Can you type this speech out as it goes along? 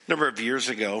number of years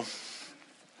ago,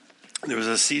 there was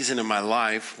a season in my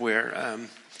life where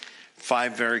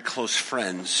 5 very close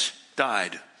friends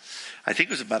died. I think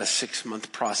it was about a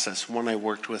 6-month process. One I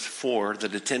worked with, 4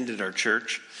 that attended our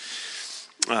church.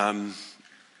 They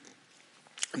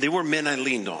were men I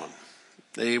leaned on.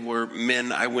 They were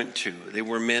men I went to. They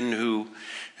were men who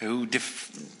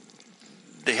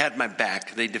they had my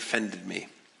back. They defended me.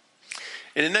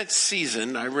 And in that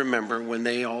season, I remember when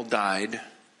they all died,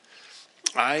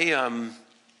 I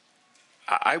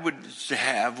would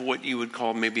have what you would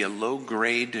call maybe a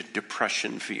low-grade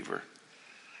depression fever.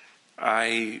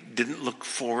 I didn't look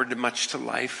forward much to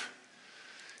life.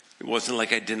 It wasn't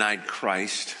like I denied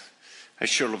Christ. I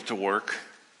showed up to work.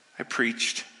 I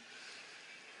preached.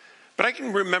 But I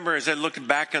can remember as I looked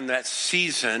back on that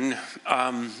season,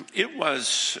 it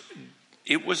was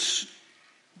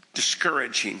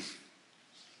discouraging,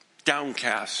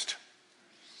 downcast.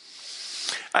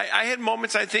 I had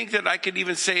moments, I think, that I could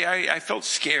even say I felt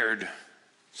scared.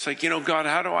 It's like, God,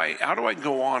 how do I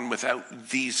go on without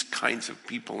these kinds of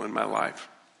people in my life?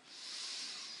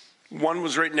 One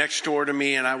was right next door to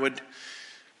me, and I would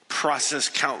process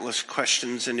countless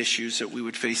questions and issues that we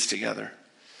would face together.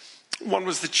 One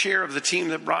was the chair of the team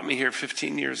that brought me here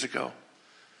 15 years ago.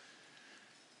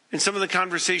 And some of the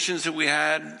conversations that we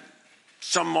had,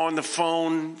 some on the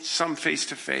phone, some face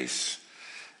to face,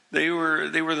 they were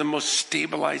the most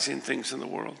stabilizing things in the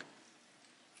world.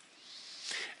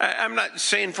 I'm not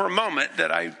saying for a moment that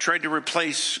I tried to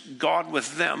replace God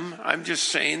with them. I'm just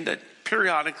saying that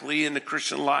periodically in the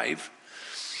Christian life,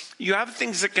 you have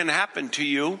things that can happen to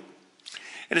you.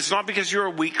 And it's not because you're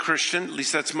a weak Christian, at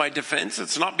least that's my defense.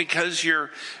 It's not because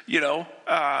you're,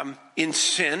 in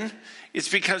sin. It's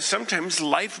because sometimes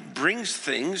life brings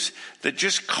things that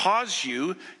just cause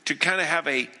you to kind of have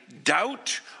a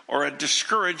doubt or a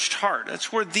discouraged heart.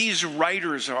 That's where these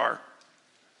writers are.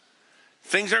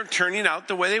 Things aren't turning out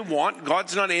the way they want.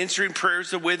 God's not answering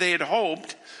prayers the way they had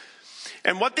hoped.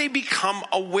 And what they become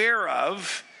aware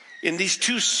of in these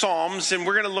 2 Psalms, and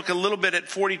we're going to look a little bit at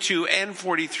 42 and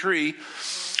 43,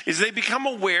 is they become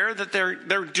aware that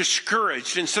they're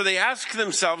discouraged. And so they ask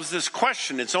themselves this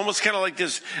question. It's almost kind of like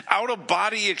this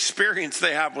out-of-body experience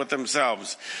they have with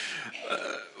themselves.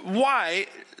 Why,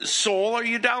 soul, are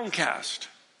you downcast?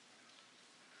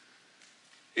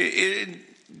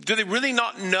 Do they really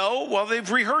not know? Well,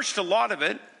 they've rehearsed a lot of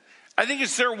it. I think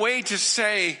it's their way to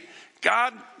say,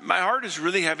 God, my heart is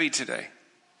really heavy today.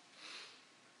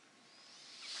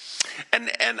 And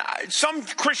some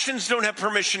Christians don't have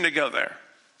permission to go there.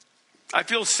 I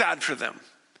feel sad for them.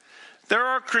 There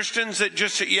are Christians that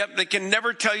just, they can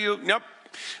never tell you,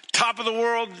 top of the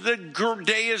world, the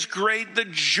day is great, the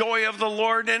joy of the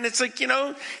Lord. And it's like,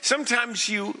 sometimes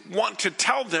you want to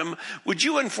tell them, would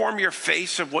you inform your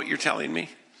face of what you're telling me?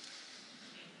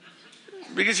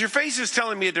 Because your face is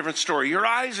telling me a different story. Your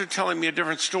eyes are telling me a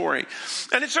different story.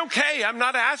 And it's okay. I'm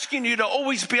not asking you to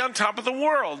always be on top of the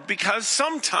world, because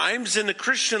sometimes in the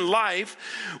Christian life,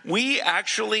 we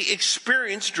actually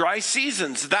experience dry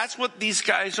seasons. That's what these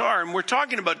guys are. And we're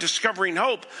talking about discovering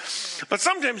hope. But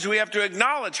sometimes we have to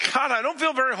acknowledge, God, I don't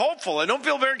feel very hopeful. I don't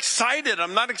feel very excited.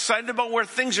 I'm not excited about where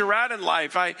things are at in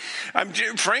life. I'm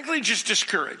frankly just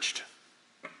discouraged.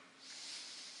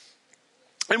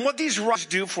 And what these writers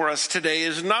do for us today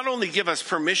is not only give us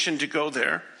permission to go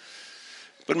there,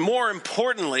 but more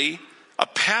importantly, a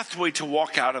pathway to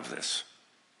walk out of this.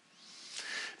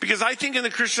 Because I think in the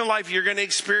Christian life, you're going to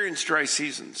experience dry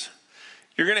seasons.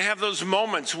 You're going to have those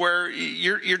moments where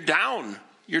you're down,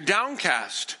 you're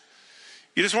downcast.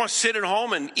 You just want to sit at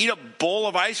home and eat a bowl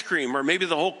of ice cream, or maybe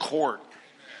the whole quart.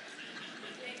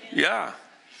 Yeah.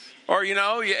 Or,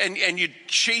 and you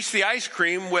chase the ice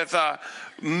cream with a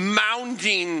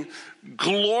mounting,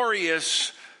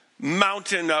 glorious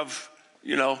mountain of,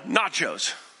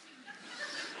 nachos.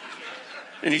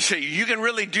 And you say, you can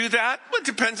really do that? Well, it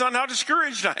depends on how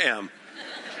discouraged I am.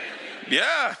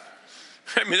 Yeah.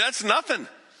 That's nothing.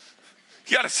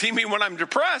 You got to see me when I'm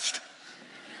depressed.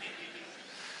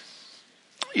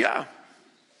 Yeah.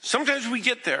 Sometimes we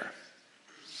get there.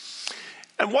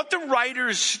 And what the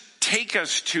writers take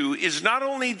us to is not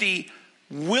only the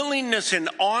willingness and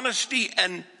honesty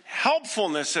and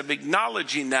helpfulness of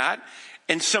acknowledging that,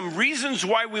 and some reasons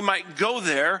why we might go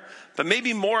there, but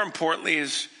maybe more importantly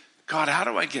is, God, how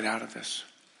do I get out of this?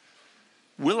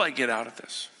 Will I get out of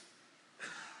this?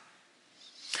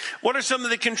 What are some of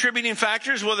the contributing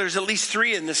factors? Well, there's at least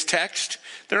 3 in this text.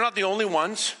 They're not the only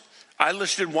ones. I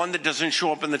listed one that doesn't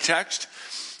show up in the text.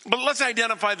 But let's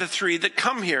identify the 3 that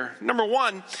come here. Number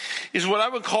 1 is what I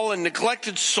would call a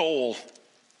neglected soul.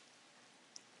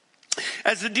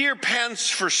 As the deer pants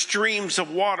for streams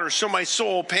of water, so my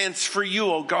soul pants for you,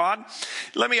 O God.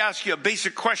 Let me ask you a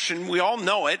basic question. We all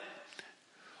know it.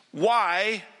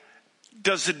 Why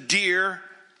does a deer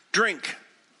drink?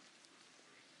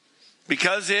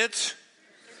 Because it's...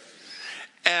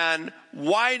 And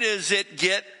why does it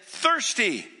get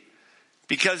thirsty?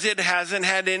 Because it hasn't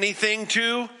had anything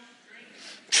to...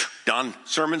 Done.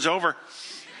 Sermon's over.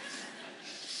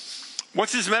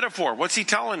 What's his metaphor? What's he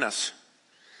telling us?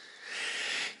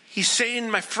 He's saying,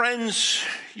 my friends,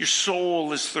 your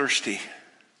soul is thirsty.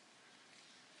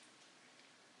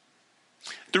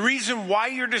 The reason why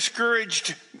you're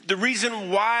discouraged, the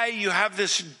reason why you have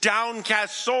this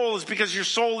downcast soul is because your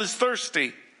soul is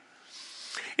thirsty.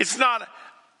 It's not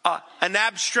an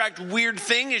abstract weird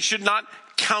thing. It should not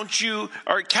count you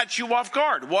or catch you off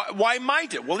guard. Why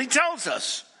might it? Well, he tells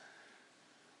us.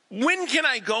 When can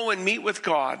I go and meet with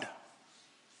God?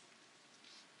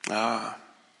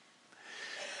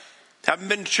 Haven't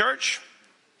been to church?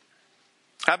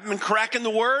 Haven't been cracking the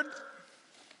word?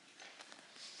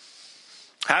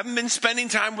 Haven't been spending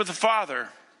time with the Father?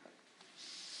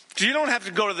 So you don't have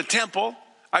to go to the temple.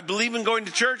 I believe in going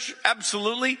to church,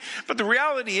 absolutely. But the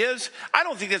reality is, I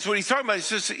don't think that's what he's talking about. He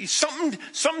says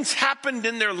something's happened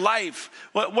in their life.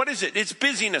 What is it? It's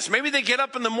busyness. Maybe they get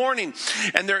up in the morning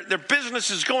and their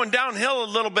business is going downhill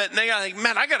a little bit, and they got like,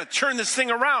 man, I got to turn this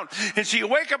thing around. And so you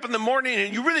wake up in the morning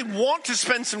and you really want to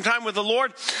spend some time with the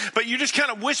Lord, but you just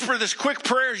kind of whisper this quick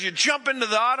prayer as you jump into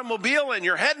the automobile and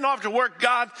you're heading off to work.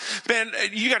 God, man,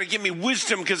 you got to give me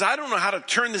wisdom because I don't know how to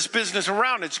turn this business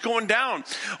around. It's going down.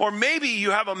 Or maybe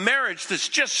you have a marriage that's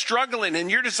just struggling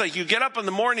and you're just like, you get up in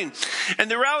the morning and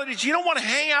the reality is you don't want to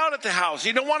hang out at the house.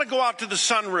 You don't want to go out to the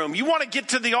sunroom. You want to get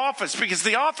to the office because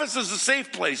the office is a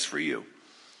safe place for you.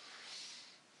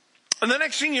 And the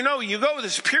next thing you know, you go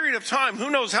this period of time, who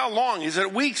knows how long? Is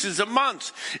it weeks? Is it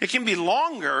months? It can be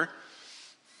longer.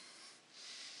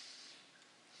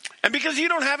 And because you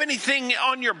don't have anything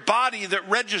on your body that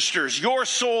registers, your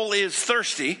soul is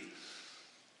thirsty,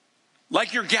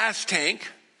 like your gas tank.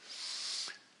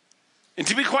 And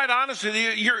to be quite honest with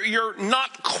you, you're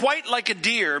not quite like a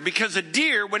deer, because a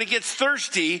deer, when it gets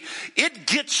thirsty, it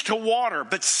gets to water.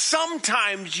 But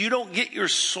sometimes you don't get your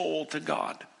soul to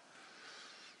God.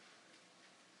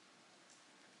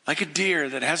 Like a deer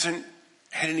that hasn't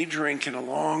had any drink in a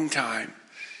long time,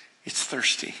 it's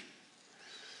thirsty.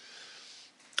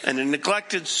 And a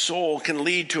neglected soul can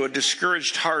lead to a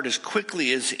discouraged heart as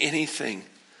quickly as anything.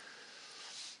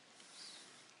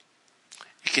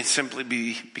 It can simply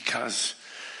be because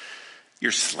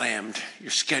you're slammed,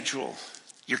 your schedule,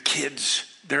 your kids,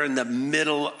 they're in the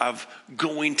middle of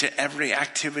going to every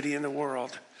activity in the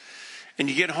world. And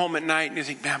you get home at night and you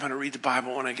think, man, I'm going to read the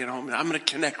Bible when I get home. I'm going to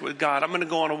connect with God. I'm going to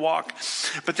go on a walk.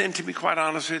 But then to be quite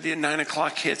honest with you, 9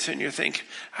 o'clock hits and you think,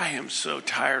 I am so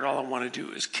tired. All I want to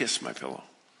do is kiss my pillow.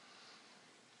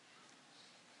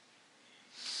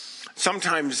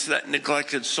 Sometimes that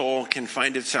neglected soul can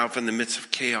find itself in the midst of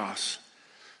chaos.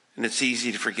 And it's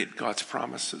easy to forget God's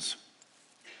promises.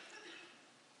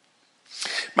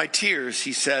 My tears,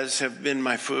 he says, have been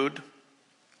my food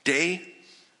day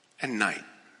and night.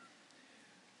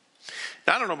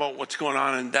 Now, I don't know about what's going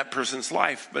on in that person's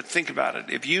life, but think about it.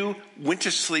 If you went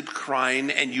to sleep crying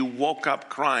and you woke up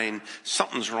crying,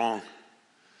 something's wrong.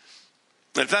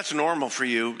 And if that's normal for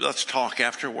you, let's talk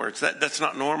afterwards. That's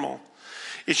not normal.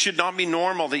 It should not be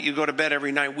normal that you go to bed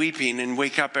every night weeping and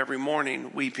wake up every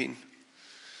morning weeping.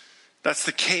 That's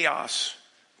the chaos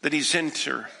that he's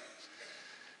into.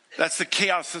 That's the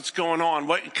chaos that's going on.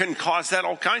 What can cause that?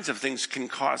 All kinds of things can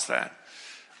cause that.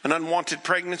 An unwanted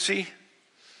pregnancy,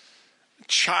 a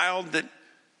child that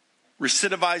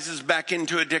recidivizes back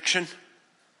into addiction,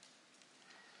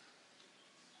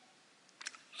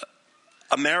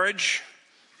 a marriage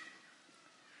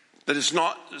that is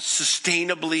not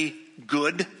sustainably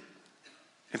good.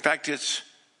 In fact, it's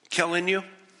killing you.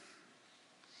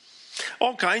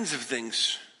 All kinds of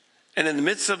things. And in the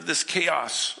midst of this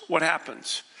chaos, what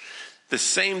happens? The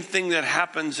same thing that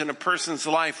happens in a person's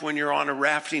life when you're on a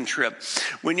rafting trip.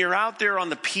 When you're out there on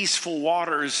the peaceful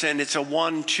waters and it's a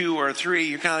 1, 2, or 3,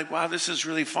 you're kind of like, wow, this is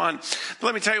really fun. But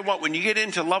let me tell you what, when you get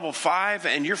into level 5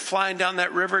 and you're flying down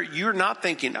that river, you're not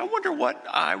thinking, I wonder what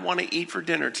I want to eat for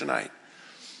dinner tonight.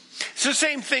 It's the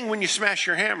same thing when you smash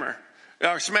your hammer.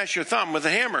 Or smash your thumb with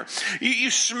a hammer. You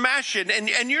smash it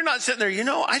and you're not sitting there,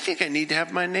 I think I need to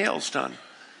have my nails done.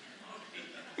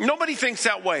 Nobody thinks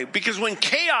that way, because when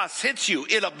chaos hits you,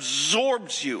 it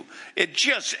absorbs you. It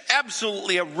just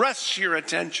absolutely arrests your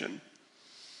attention.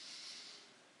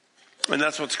 And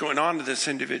that's what's going on to this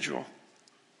individual.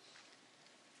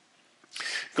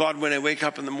 God, when I wake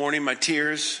up in the morning, my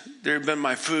tears, they've been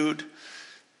my food.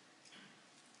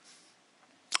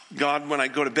 God, when I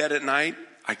go to bed at night,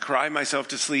 I cry myself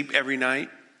to sleep every night.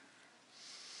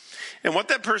 And what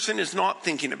that person is not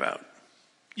thinking about,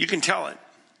 you can tell it.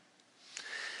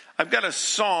 I've got a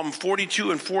Psalm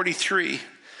 42 and 43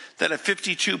 that have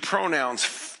 52 pronouns.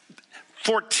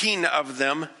 14 of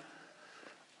them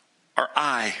are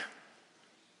I.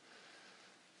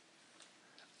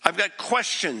 I've got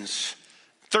questions,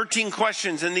 13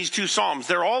 questions in these two Psalms.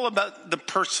 They're all about the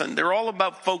person. They're all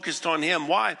about focused on him.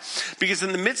 Why? Because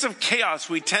in the midst of chaos,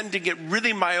 we tend to get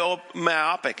really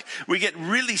myopic. We get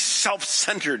really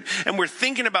self-centered. And we're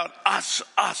thinking about us,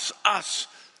 us, us.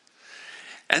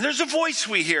 And there's a voice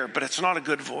we hear, but it's not a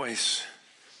good voice.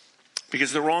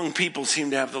 Because the wrong people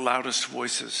seem to have the loudest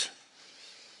voices.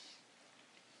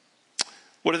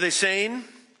 What are they saying?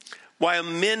 While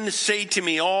men say to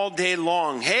me all day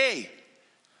long, hey,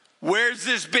 where's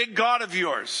this big God of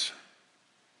yours?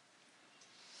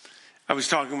 I was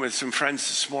talking with some friends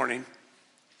this morning,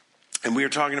 and we were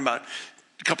talking about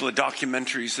a couple of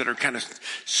documentaries that are kind of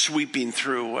sweeping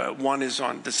through. One is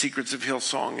on The Secrets of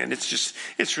Hillsong, and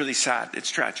it's really sad. It's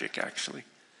tragic, actually.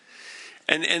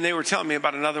 And they were telling me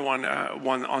about another one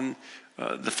on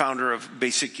the founder of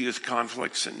Basic Youth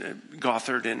Conflicts, and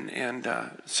Gothard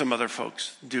and some other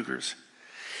folks, Dugars.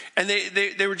 And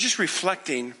they were just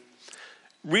reflecting,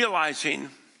 realizing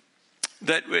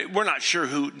that we're not sure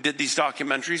who did these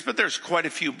documentaries, but there's quite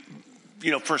a few,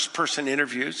 first-person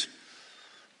interviews.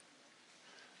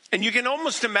 And you can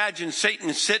almost imagine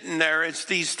Satan sitting there as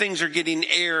these things are getting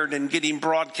aired and getting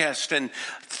broadcast, and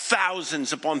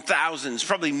thousands upon thousands,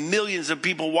 probably millions of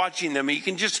people watching them. And you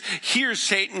can just hear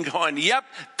Satan going, yep,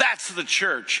 that's the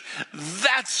church.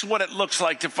 That's what it looks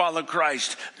like to follow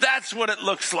Christ. That's what it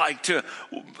looks like to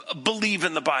believe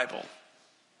in the Bible.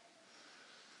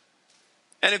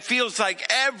 And it feels like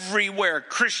everywhere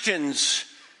Christians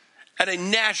at a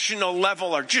national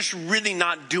level are just really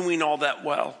not doing all that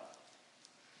well.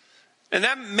 And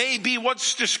that may be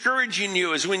what's discouraging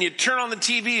you, is when you turn on the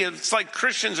TV, it's like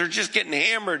Christians are just getting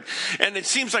hammered. And it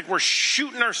seems like we're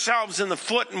shooting ourselves in the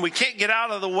foot, and we can't get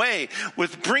out of the way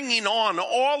with bringing on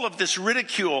all of this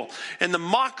ridicule and the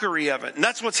mockery of it. And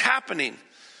that's what's happening.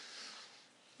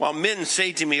 While men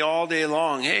say to me all day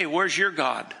long, hey, where's your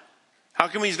God? How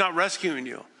come he's not rescuing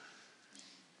you?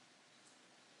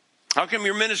 How come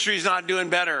your ministry's not doing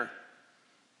better?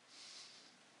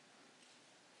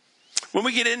 When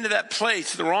we get into that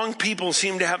place, the wrong people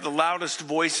seem to have the loudest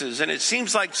voices. And it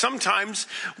seems like sometimes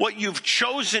what you've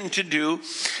chosen to do,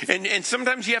 and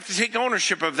sometimes you have to take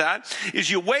ownership of that, is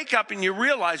you wake up and you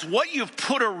realize what you've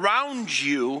put around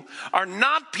you are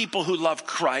not people who love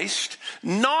Christ,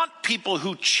 not people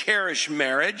who cherish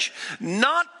marriage,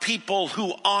 not people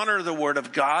who honor the Word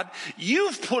of God.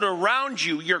 You've put around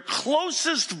you, your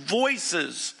closest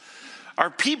voices are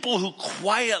people who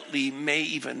quietly may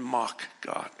even mock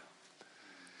God.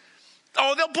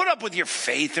 Oh, they'll put up with your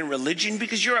faith and religion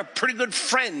because you're a pretty good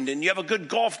friend and you have a good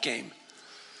golf game.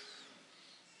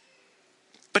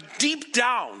 But deep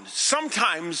down,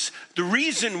 sometimes the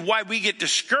reason why we get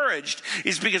discouraged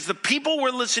is because the people we're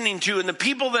listening to and the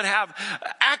people that have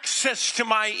access to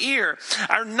my ear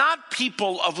are not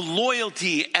people of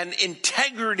loyalty and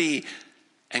integrity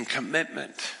and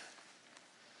commitment.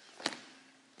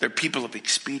 They're people of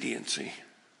expediency.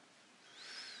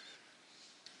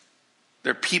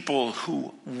 They're people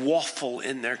who waffle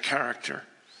in their character.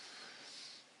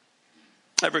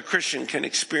 Every Christian can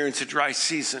experience a dry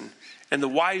season, and the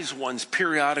wise ones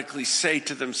periodically say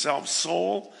to themselves,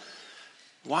 soul,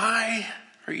 why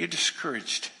are you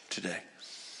discouraged today?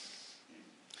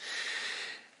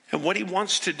 And what he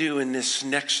wants to do in this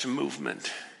next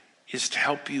movement is to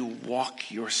help you walk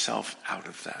yourself out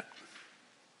of that.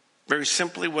 Very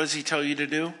simply, what does he tell you to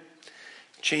do?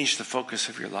 Change the focus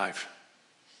of your life.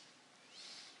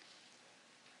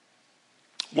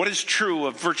 What is true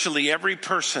of virtually every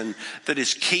person that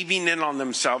is caving in on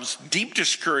themselves, deep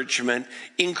discouragement,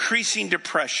 increasing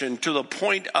depression to the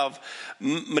point of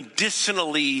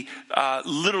medicinally,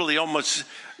 literally almost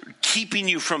keeping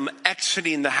you from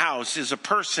exiting the house, is a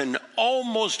person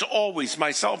almost always,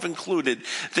 myself included,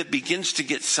 that begins to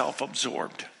get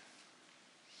self-absorbed.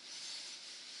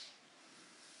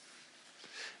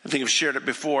 I think I've shared it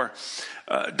before.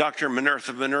 Dr.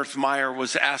 Manerth Meyer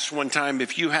was asked one time,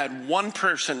 if you had one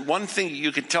thing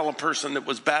you could tell a person that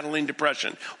was battling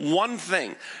depression, one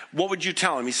thing, what would you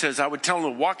tell him? He says, I would tell him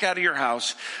to walk out of your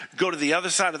house, go to the other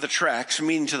side of the tracks,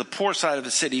 meaning to the poor side of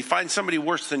the city, find somebody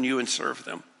worse than you and serve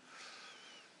them.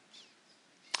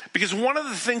 Because one of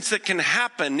the things that can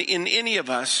happen in any of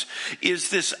us is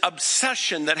this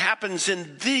obsession that happens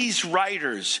in these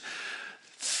writers.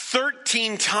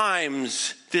 13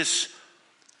 times this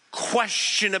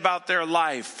question about their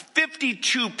life.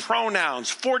 52 pronouns,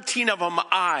 14 of them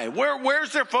I.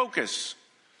 Where's their focus?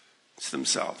 It's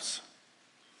themselves.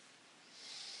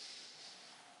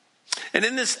 And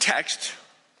in this text,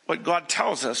 what God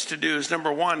tells us to do is,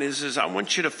 number one, is I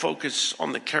want you to focus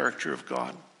on the character of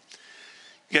God.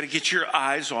 You got to get your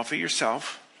eyes off of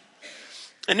yourself.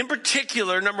 And in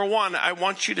particular, number one, I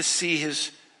want you to see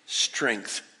his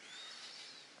strength.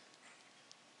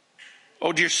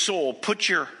 Oh, dear soul, put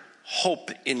your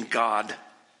hope in God.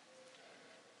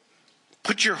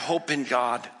 Put your hope in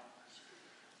God.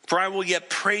 For I will yet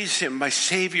praise him, my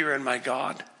Savior and my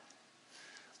God.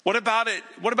 What about it?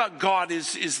 What about God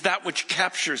is that which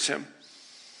captures him?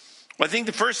 Well, I think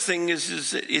the first thing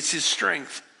is it's his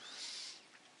strength.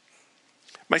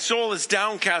 My soul is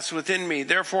downcast within me.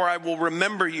 Therefore, I will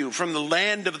remember you from the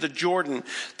land of the Jordan,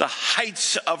 the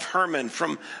heights of Hermon,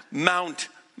 from Mount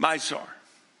Mizar.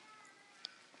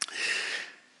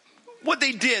 What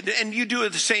they did, and you do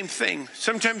the same thing.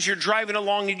 Sometimes you're driving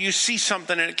along and you see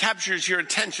something and it captures your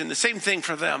attention. The same thing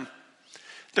for them.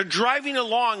 They're driving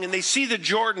along and they see the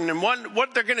Jordan, and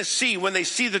what they're going to see when they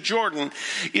see the Jordan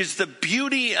is the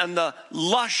beauty and the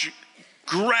lush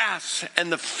grass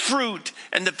and the fruit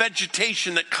and the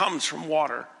vegetation that comes from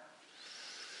water.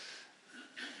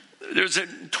 There's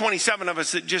 27 of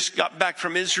us that just got back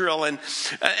from Israel, and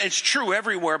it's true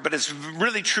everywhere, but it's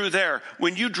really true there.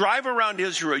 When you drive around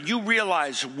Israel, you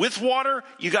realize with water,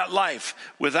 you got life.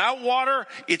 Without water,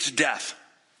 it's death.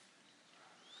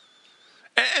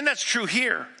 And that's true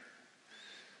here.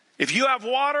 If you have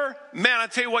water, man, I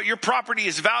tell you what, your property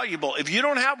is valuable. If you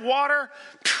don't have water,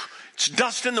 it's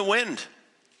dust in the wind.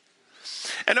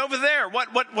 And over there,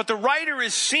 what the writer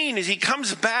is seeing is he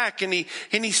comes back and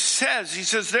he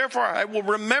says, therefore I will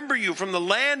remember you from the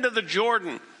land of the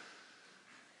Jordan.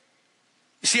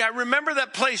 You see, I remember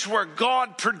that place where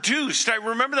God produced. I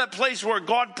remember that place where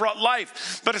God brought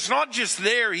life. But it's not just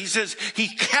there. He says he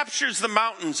captures the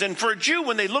mountains. And for a Jew,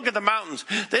 when they look at the mountains,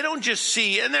 they don't just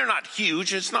see, and they're not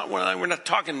huge. It's not, we're not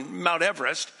talking Mount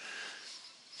Everest.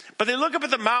 But they look up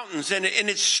at the mountains and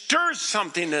it stirs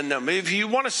something in them. If you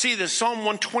want to see this, Psalm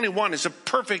 121 is a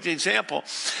perfect example.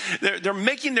 They're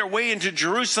making their way into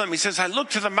Jerusalem. He says, I look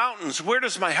to the mountains. Where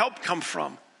does my help come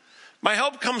from? My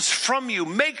help comes from you,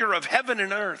 maker of heaven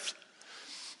and earth.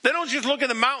 They don't just look at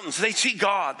the mountains. They see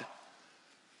God.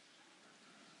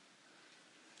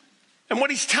 And what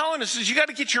he's telling us is you got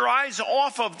to get your eyes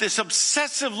off of this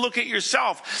obsessive look at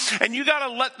yourself. And you got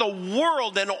to let the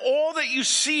world and all that you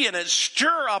see in it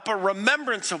stir up a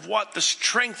remembrance of what? The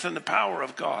strength and the power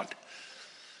of God.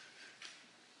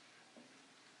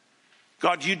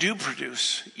 God, you do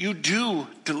produce. You do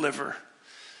deliver.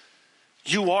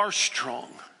 You are strong.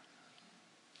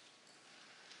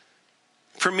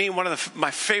 For me, one of my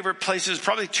favorite places,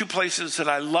 probably two places that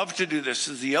I love to do this,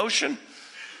 is the ocean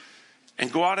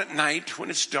and go out at night when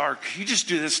it's dark. You just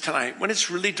do this tonight. When it's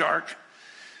really dark,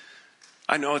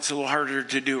 I know it's a little harder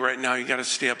to do right now. You got to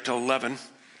stay up till 11.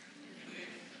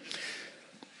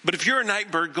 But if you're a night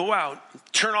bird, go out,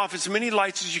 turn off as many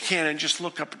lights as you can and just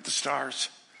look up at the stars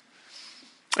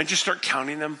and just start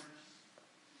counting them.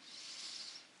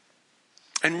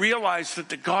 And realize that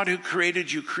the God who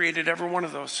created you created every one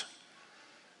of those.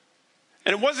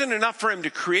 And it wasn't enough for him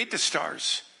to create the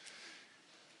stars.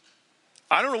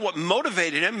 I don't know what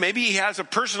motivated him. Maybe he has a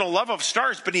personal love of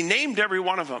stars, but he named every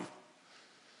one of them.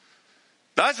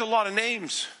 That's a lot of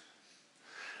names.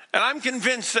 And I'm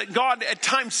convinced that God at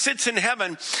times sits in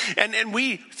heaven and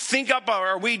we think up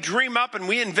or we dream up and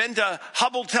we invent a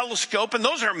Hubble telescope, and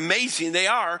those are amazing, they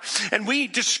are. And we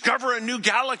discover a new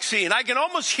galaxy, and I can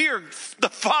almost hear the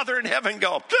Father in heaven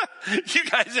go, you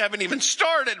guys haven't even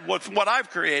started with what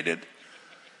I've created.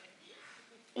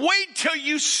 Wait till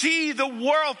you see the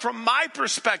world from my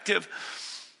perspective.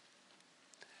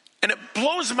 And it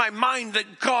blows my mind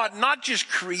that God not just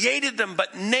created them,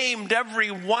 but named every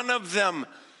one of them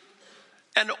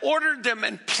and ordered them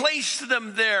and placed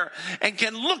them there and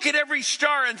can look at every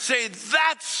star and say,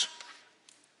 that's,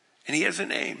 and he has a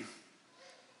name.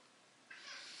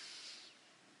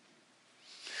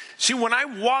 See, when I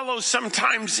wallow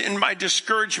sometimes in my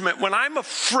discouragement, when I'm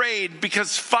afraid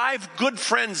because 5 good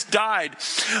friends died,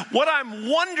 what I'm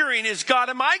wondering is, God,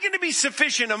 am I going to be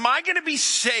sufficient? Am I going to be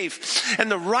safe?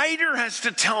 And the writer has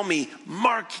to tell me,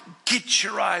 Mark, get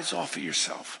your eyes off of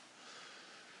yourself.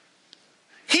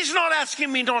 He's not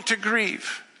asking me not to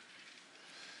grieve.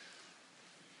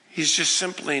 He's just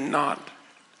simply not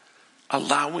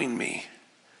allowing me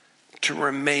to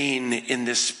remain in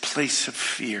this place of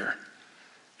fear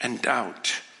and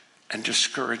doubt and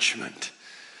discouragement,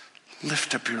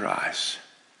 lift up your eyes.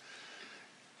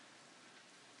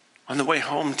 On the way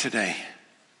home today,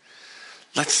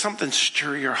 let something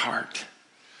stir your heart.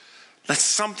 Let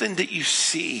something that you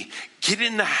see, get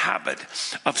in the habit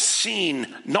of seeing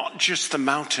not just the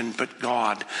mountain, but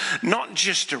God. Not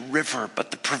just a river,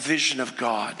 but the provision of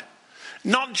God.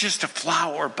 Not just a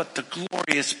flower, but the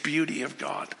glorious beauty of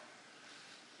God.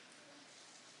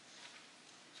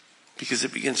 Because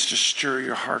it begins to stir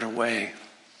your heart away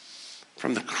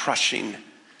from the crushing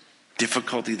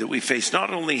difficulty that we face.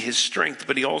 Not only his strength,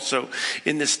 but he also,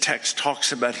 in this text,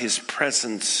 talks about his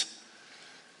presence.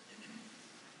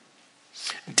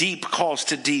 Deep calls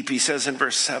to deep, he says in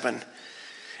verse 7.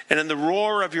 And in the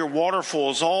roar of your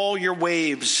waterfalls, all your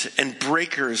waves and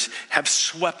breakers have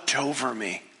swept over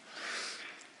me.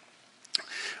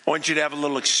 I want you to have a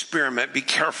little experiment. Be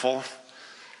careful.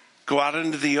 Go out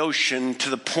into the ocean to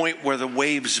the point where the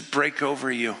waves break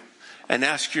over you and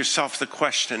ask yourself the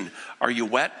question, are you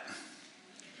wet?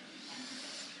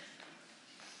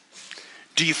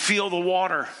 Do you feel the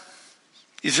water?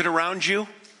 Is it around you?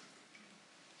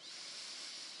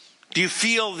 Do you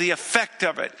feel the effect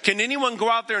of it? Can anyone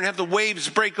go out there and have the waves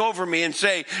break over me and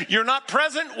say, you're not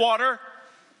present, water.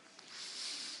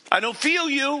 I don't feel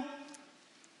you.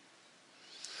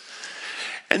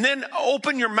 And then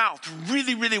open your mouth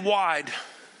really, really wide.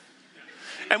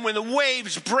 And when the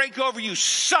waves break over you,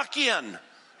 suck in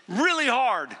really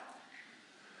hard.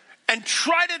 And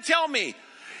try to tell me,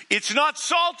 it's not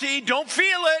salty, don't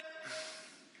feel it.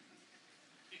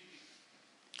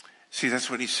 See, that's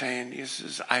what he's saying. He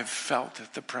says, I've felt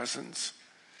the presence.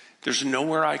 There's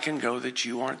nowhere I can go that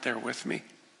you aren't there with me.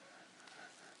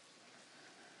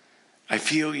 I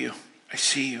feel you. I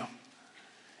see you.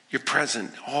 You're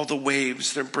present. All the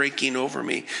waves, they're breaking over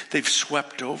me. They've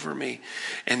swept over me.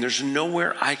 And there's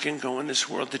nowhere I can go in this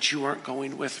world that you aren't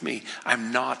going with me.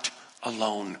 I'm not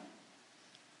alone.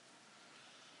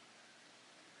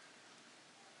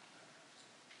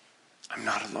 I'm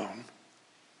not alone.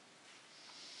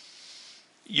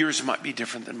 Yours might be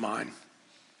different than mine.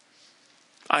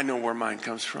 I know where mine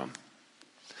comes from.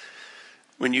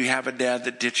 When you have a dad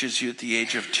that ditches you at the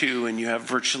age of 2 and you have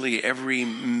virtually every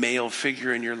male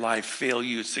figure in your life fail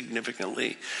you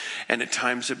significantly and at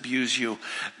times abuse you.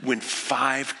 When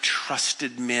 5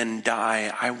 trusted men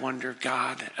die, I wonder,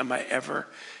 God, am I ever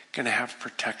going to have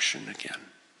protection again?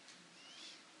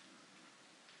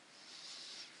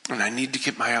 And I need to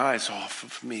get my eyes off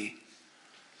of me.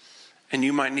 And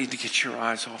you might need to get your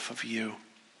eyes off of you.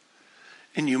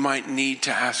 And you might need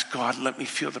to ask God, let me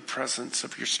feel the presence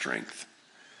of your strength.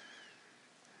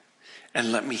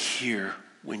 And let me hear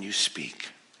when you speak.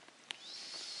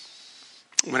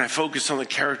 When I focus on the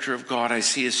character of God, I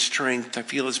see his strength, I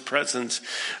feel his presence,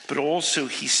 but also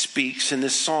he speaks. In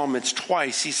this psalm, it's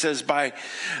twice. He says, by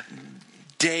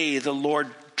day the Lord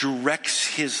directs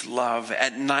his love.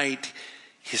 At night,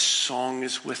 his song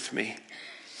is with me.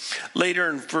 Later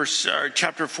in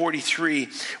chapter 43,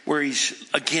 where he's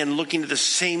again looking at the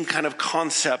same kind of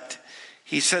concept,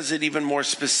 he says it even more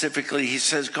specifically. He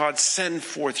says, God, send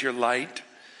forth your light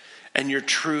and your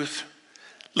truth.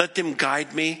 Let them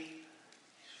guide me.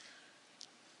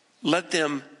 Let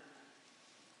them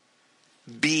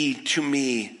be to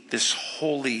me this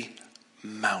holy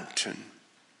mountain.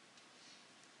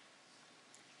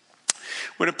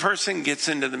 When a person gets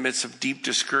into the midst of deep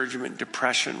discouragement,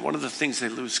 depression, one of the things they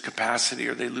lose capacity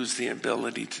or they lose the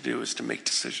ability to do is to make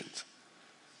decisions.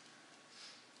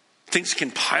 Things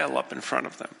can pile up in front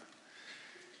of them.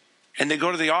 And they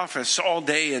go to the office all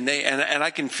day and I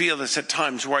can feel this at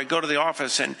times where I go to the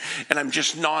office and I'm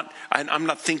just not, I'm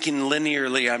not thinking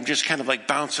linearly. I'm just kind of like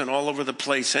bouncing all over the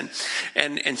place.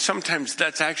 And sometimes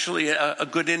that's actually a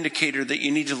good indicator that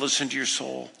you need to listen to your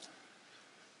soul.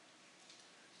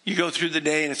 You go through the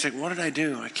day and it's like, what did I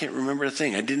do? I can't remember a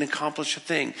thing. I didn't accomplish a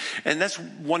thing. And that's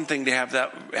one thing to have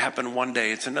that happen one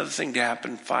day. It's another thing to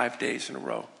happen 5 days in a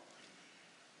row.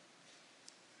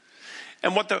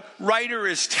 And what the writer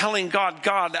is telling God,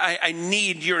 God, I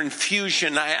need your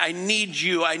infusion. I need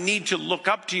you. I need to look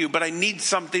up to you, but I need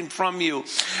something from you.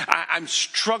 I'm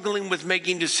struggling with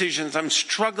making decisions. I'm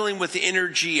struggling with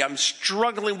energy. I'm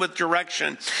struggling with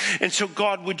direction. And so,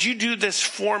 God, would you do this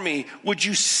for me? Would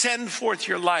you send forth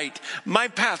your light? My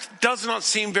path does not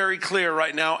seem very clear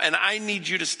right now, and I need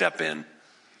you to step in.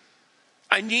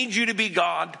 I need you to be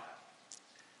God.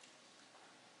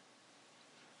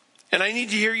 And I need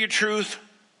to hear your truth.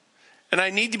 And I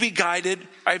need to be guided.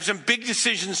 I have some big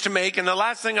decisions to make. And the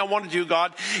last thing I want to do,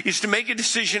 God, is to make a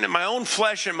decision in my own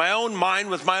flesh and my own mind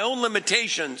with my own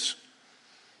limitations.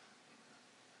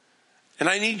 And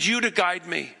I need you to guide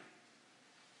me.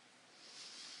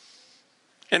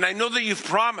 And I know that you've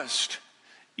promised.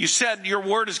 You said your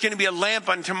word is going to be a lamp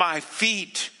unto my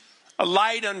feet, a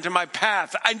light unto my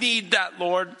path. I need that,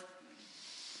 Lord.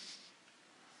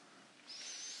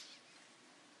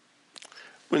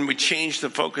 When we change the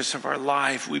focus of our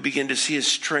life, we begin to see his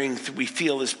strength, we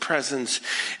feel his presence,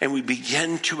 and we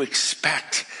begin to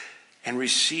expect and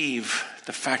receive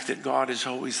the fact that God is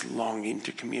always longing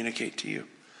to communicate to you.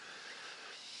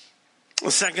 The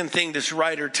second thing this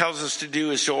writer tells us to do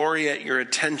is to orient your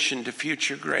attention to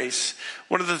future grace.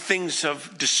 One of the things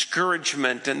of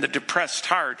discouragement and the depressed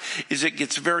heart is it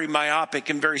gets very myopic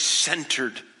and very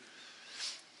centered.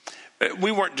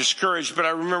 We weren't discouraged, but I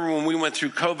remember when we went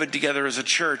through COVID together as a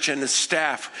church and as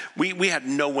staff, we had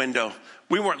no window.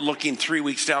 We weren't looking 3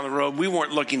 weeks down the road. We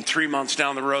weren't looking 3 months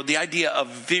down the road. The idea of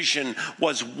vision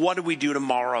was, what do we do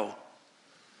tomorrow?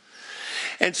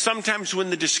 And sometimes when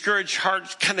the discouraged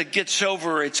heart kind of gets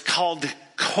over, it's called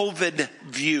COVID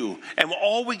view. And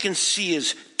all we can see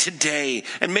is today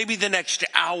and maybe the next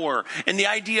hour. And the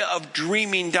idea of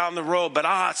dreaming down the road,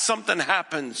 but something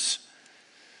happens.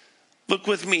 Look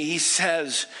with me. He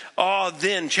says,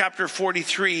 then, chapter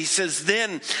 43, he says,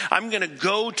 then I'm going to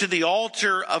go to the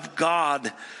altar of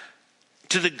God,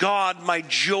 to the God, my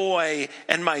joy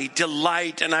and my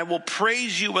delight, and I will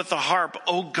praise you with the harp,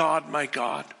 O God, my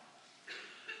God.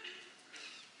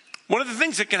 One of the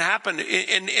things that can happen,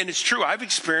 and it's true, I've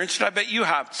experienced it, I bet you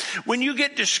have. When you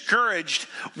get discouraged,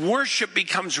 worship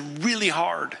becomes really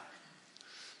hard.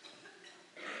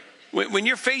 When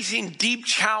you're facing deep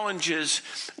challenges,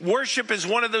 worship is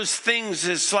one of those things.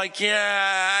 It's like,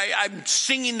 I'm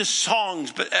singing the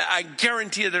songs, but I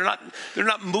guarantee you they're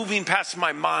not moving past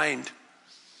my mind.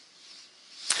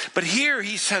 But here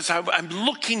he says, I'm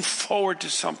looking forward to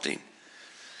something.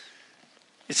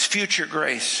 It's future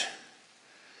grace.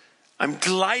 I'm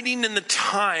delighting in the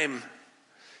time.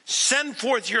 Send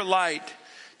forth your light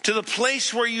to the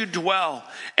place where you dwell.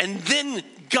 And then,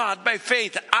 God, by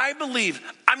faith, I believe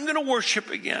I'm going to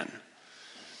worship again.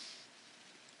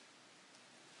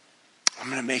 I'm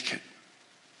going to make it.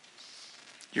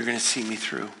 You're going to see me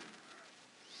through.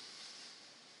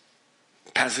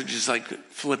 Passages like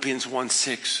Philippians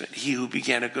 1:6, he who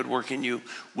began a good work in you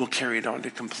will carry it on to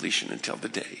completion until the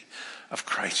day of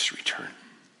Christ's return.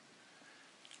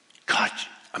 God,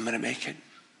 I'm going to make it.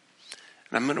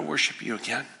 And I'm going to worship you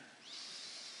again.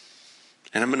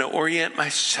 And I'm going to orient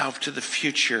myself to the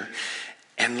future.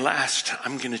 And last,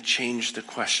 I'm going to change the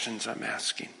questions I'm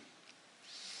asking.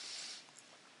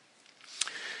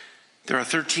 There are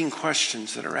 13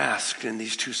 questions that are asked in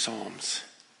these two Psalms.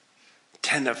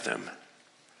 10 of them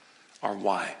are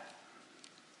why.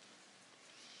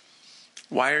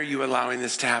 Why are you allowing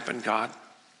this to happen, God?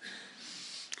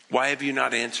 Why have you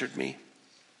not answered me?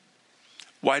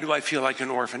 Why do I feel like an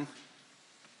orphan?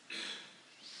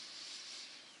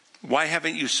 Why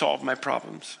haven't you solved my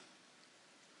problems?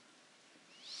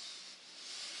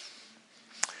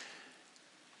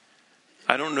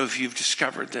 I don't know if you've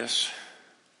discovered this,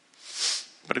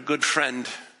 but a good friend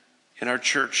in our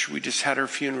church, we just had her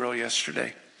funeral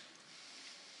yesterday.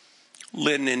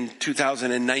 Lynn, in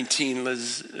 2019,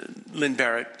 Lynn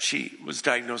Barrett, she was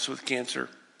diagnosed with cancer.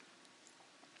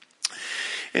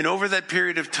 And over that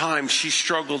period of time, she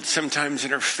struggled sometimes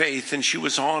in her faith, and she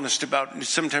was honest about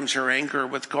sometimes her anger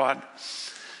with God.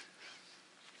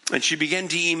 And she began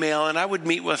to email, and I would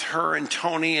meet with her and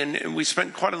Tony, and we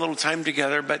spent quite a little time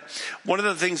together. But one of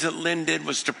the things that Lynn did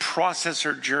was to process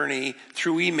her journey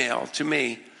through email to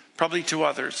me, probably to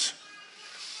others.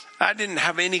 I didn't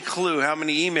have any clue how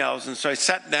many emails, and so I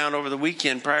sat down over the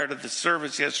weekend prior to the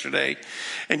service yesterday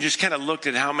and just kind of looked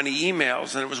at how many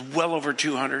emails, and it was well over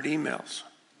 200 emails.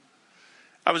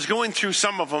 I was going through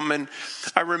some of them, and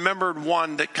I remembered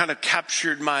one that kind of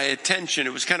captured my attention.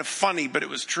 It was kind of funny, but it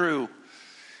was true.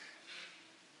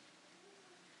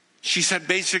 She said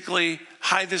basically,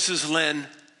 "Hi, this is Lynn.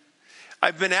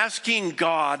 I've been asking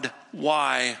God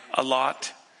why a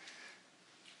lot,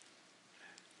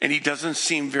 and he doesn't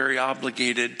seem very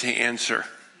obligated to answer."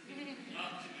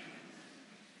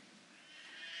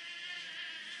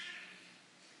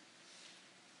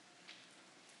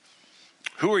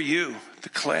 Who are you, the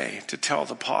clay, to tell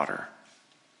the potter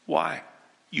why?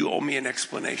 You owe me an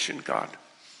explanation, God.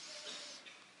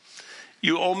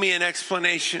 You owe me an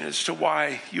explanation as to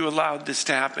why you allowed this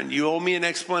to happen. You owe me an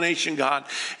explanation, God,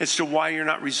 as to why you're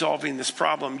not resolving this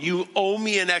problem. You owe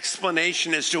me an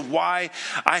explanation as to why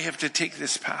I have to take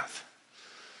this path.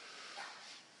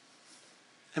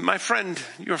 And my friend,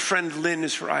 your friend Lynn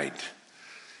is right.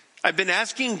 I've been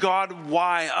asking God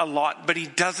why a lot, but he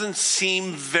doesn't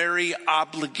seem very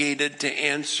obligated to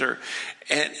answer.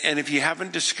 And if you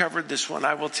haven't discovered this one,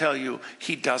 I will tell you,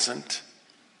 he doesn't.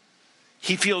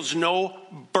 He feels no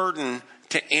burden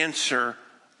to answer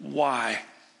why.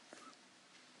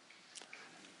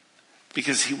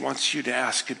 Because he wants you to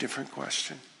ask a different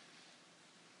question.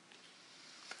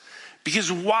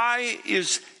 Because why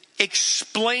is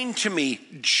explain to me,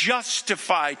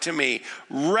 justify to me,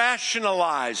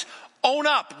 rationalize, own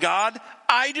up, God,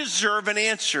 I deserve an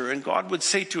answer. And God would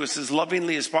say to us as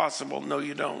lovingly as possible, no,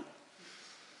 you don't.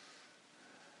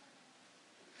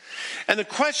 And the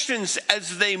questions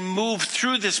as they move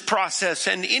through this process,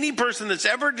 and any person that's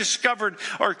ever discovered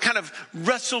or kind of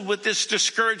wrestled with this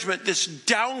discouragement, this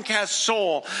downcast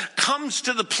soul, comes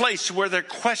to the place where their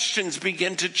questions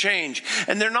begin to change.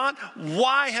 And they're not,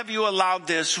 why have you allowed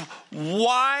this?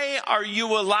 Why are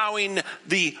you allowing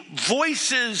the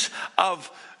voices of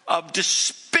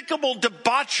despicable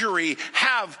debauchery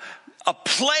have a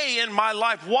play in my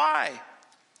life? Why?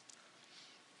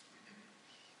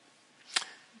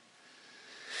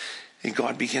 And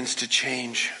God begins to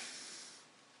change.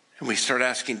 And we start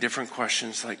asking different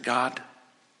questions like, God,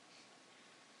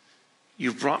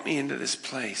 you've brought me into this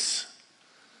place.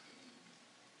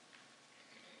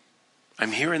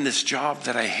 I'm here in this job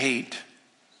that I hate.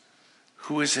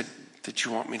 Who is it that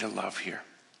you want me to love here?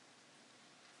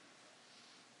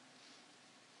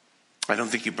 I don't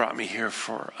think you brought me here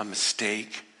for a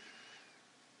mistake.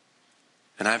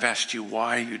 And I've asked you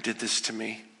why you did this to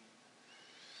me.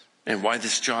 And why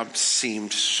this job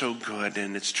seemed so good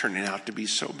and it's turning out to be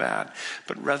so bad.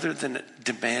 But rather than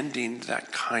demanding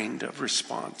that kind of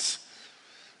response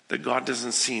that God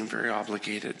doesn't seem very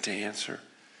obligated to answer,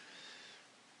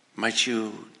 might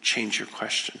you change your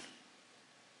question?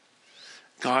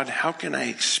 God, how can I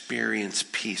experience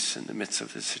peace in the midst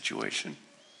of this situation?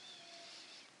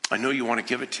 I know you want to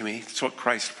give it to me. It's what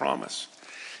Christ promised.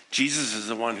 Jesus is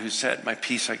the one who said, my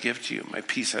peace I give to you, my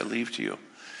peace I leave to you.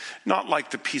 Not like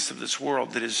the peace of this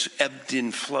world that is ebbed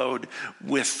and flowed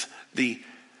with the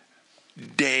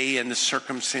day and the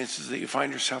circumstances that you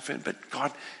find yourself in. But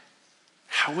God,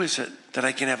 how is it that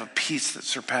I can have a peace that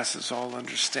surpasses all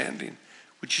understanding?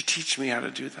 Would you teach me how to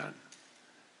do that?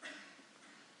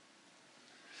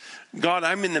 God,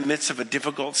 I'm in the midst of a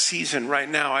difficult season right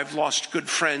now. I've lost good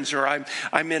friends, or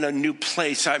I'm in a new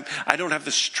place. I don't have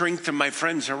the strength of my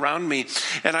friends around me.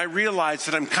 And I realize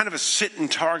that I'm kind of a sitting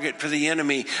target for the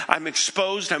enemy. I'm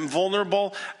exposed. I'm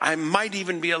vulnerable. I might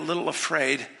even be a little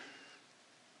afraid.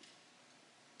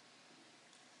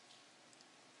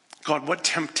 God, what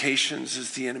temptations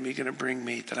is the enemy going to bring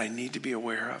me that I need to be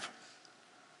aware of?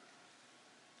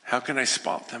 How can I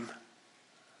spot them?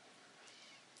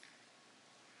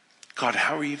 God,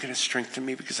 how are you going to strengthen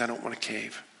me because I don't want to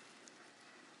cave?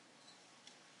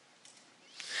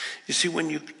 You see,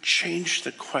 when you change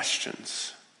the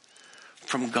questions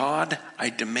from God,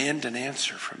 I demand an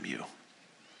answer from you.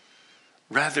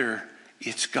 Rather,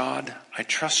 it's God, I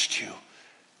trust you.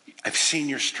 I've seen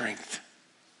your strength.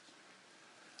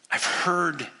 I've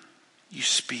heard you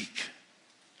speak.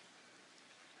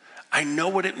 I know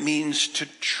what it means to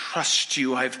trust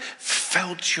you. I've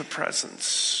felt your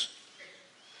presence.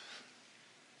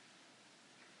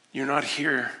 You're not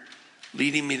here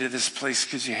leading me to this place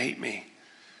because you hate me.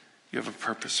 You have a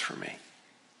purpose for me.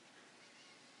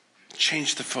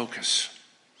 Change the focus.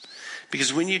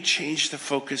 Because when you change the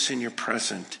focus in your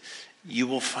present, you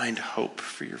will find hope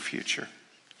for your future.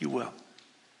 You will.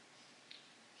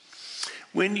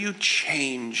 When you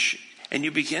change and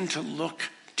you begin to look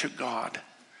to God,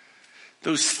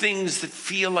 those things that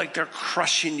feel like they're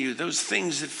crushing you, those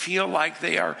things that feel like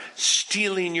they are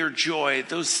stealing your joy,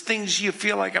 those things you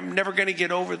feel like I'm never going to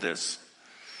get over this,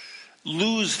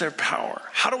 lose their power.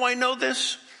 How do I know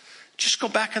this? Just go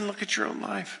back and look at your own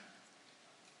life.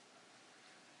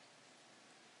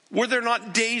 Were there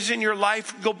not days in your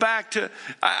life, go back to,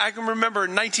 I can remember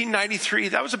 1993,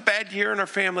 that was a bad year in our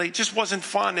family. It just wasn't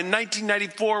fun. In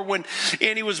 1994 when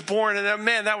Annie was born, and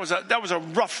man, that was a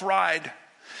rough ride.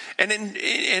 And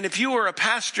if you were a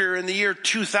pastor in the year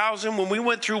 2000, when we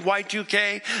went through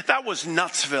Y2K, that was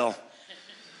Nutsville.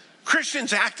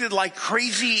 Christians acted like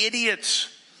crazy idiots.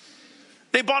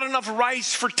 They bought enough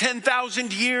rice for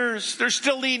 10,000 years. They're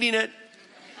still eating it.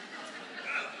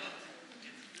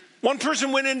 One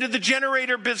person went into the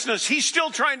generator business. He's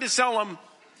still trying to sell them.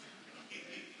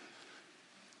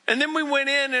 And then we went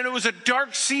in, and it was a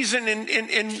dark season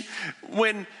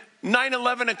when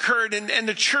 9/11 occurred, and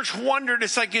the church wondered,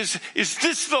 it's like, is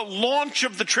this the launch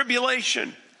of the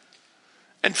tribulation?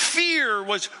 And fear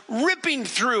was ripping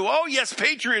through. Oh yes,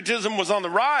 patriotism was on the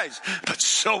rise, but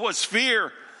so was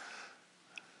fear.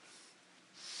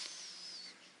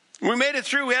 We made it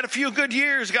through. We had a few good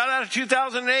years, got out of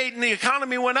 2008, and the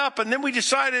economy went up. And then we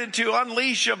decided to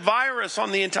unleash a virus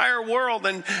on the entire world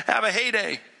and have a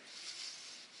heyday.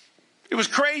 It was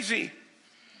crazy.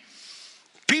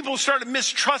 People started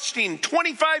mistrusting.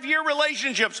 25-year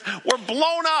relationships were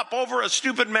blown up over a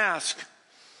stupid mask.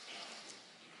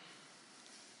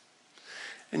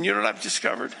 And you know what I've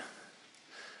discovered?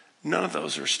 None of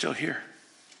those are still here.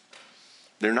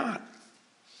 They're not.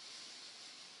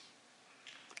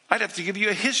 I'd have to give you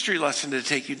a history lesson to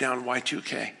take you down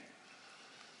Y2K.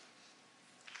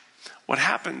 What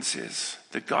happens is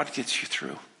that God gets you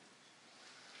through.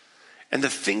 And the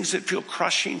things that feel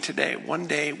crushing today, one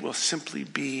day will simply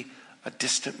be a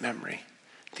distant memory.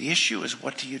 The issue is,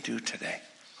 what do you do today?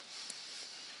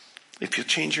 If you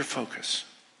change your focus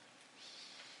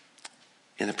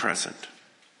in the present,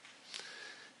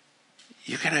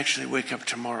 you can actually wake up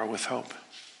tomorrow with hope.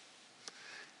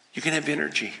 You can have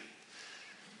energy.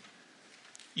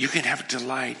 You can have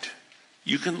delight.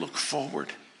 You can look forward.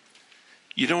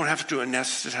 You don't have to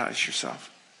anesthetize yourself.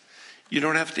 You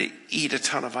don't have to eat a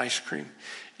ton of ice cream.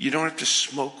 You don't have to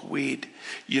smoke weed.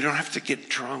 You don't have to get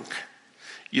drunk.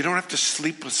 You don't have to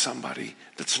sleep with somebody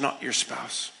that's not your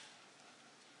spouse.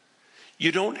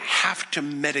 You don't have to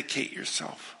medicate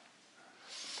yourself.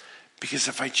 Because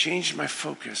if I change my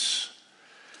focus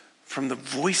from the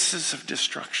voices of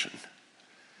destruction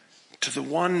to the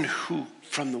one who,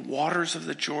 from the waters of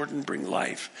the Jordan, bring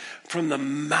life, from the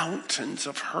mountains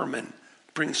of Hermon,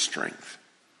 bring strength,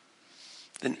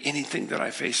 then anything that I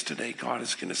face today, God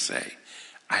is going to say,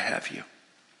 I have you.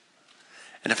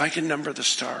 And if I can number the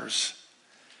stars,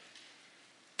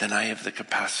 then I have the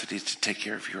capacity to take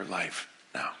care of your life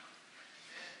now.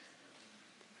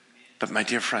 But my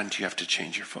dear friend, you have to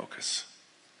change your focus.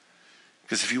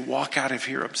 Because if you walk out of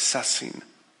here obsessing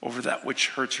over that which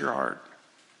hurts your heart,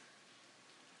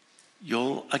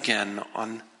 you'll again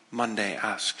on Monday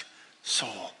ask,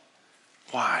 soul,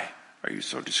 why are you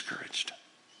so discouraged?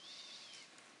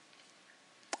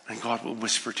 And God will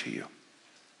whisper to you,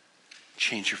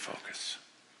 change your focus.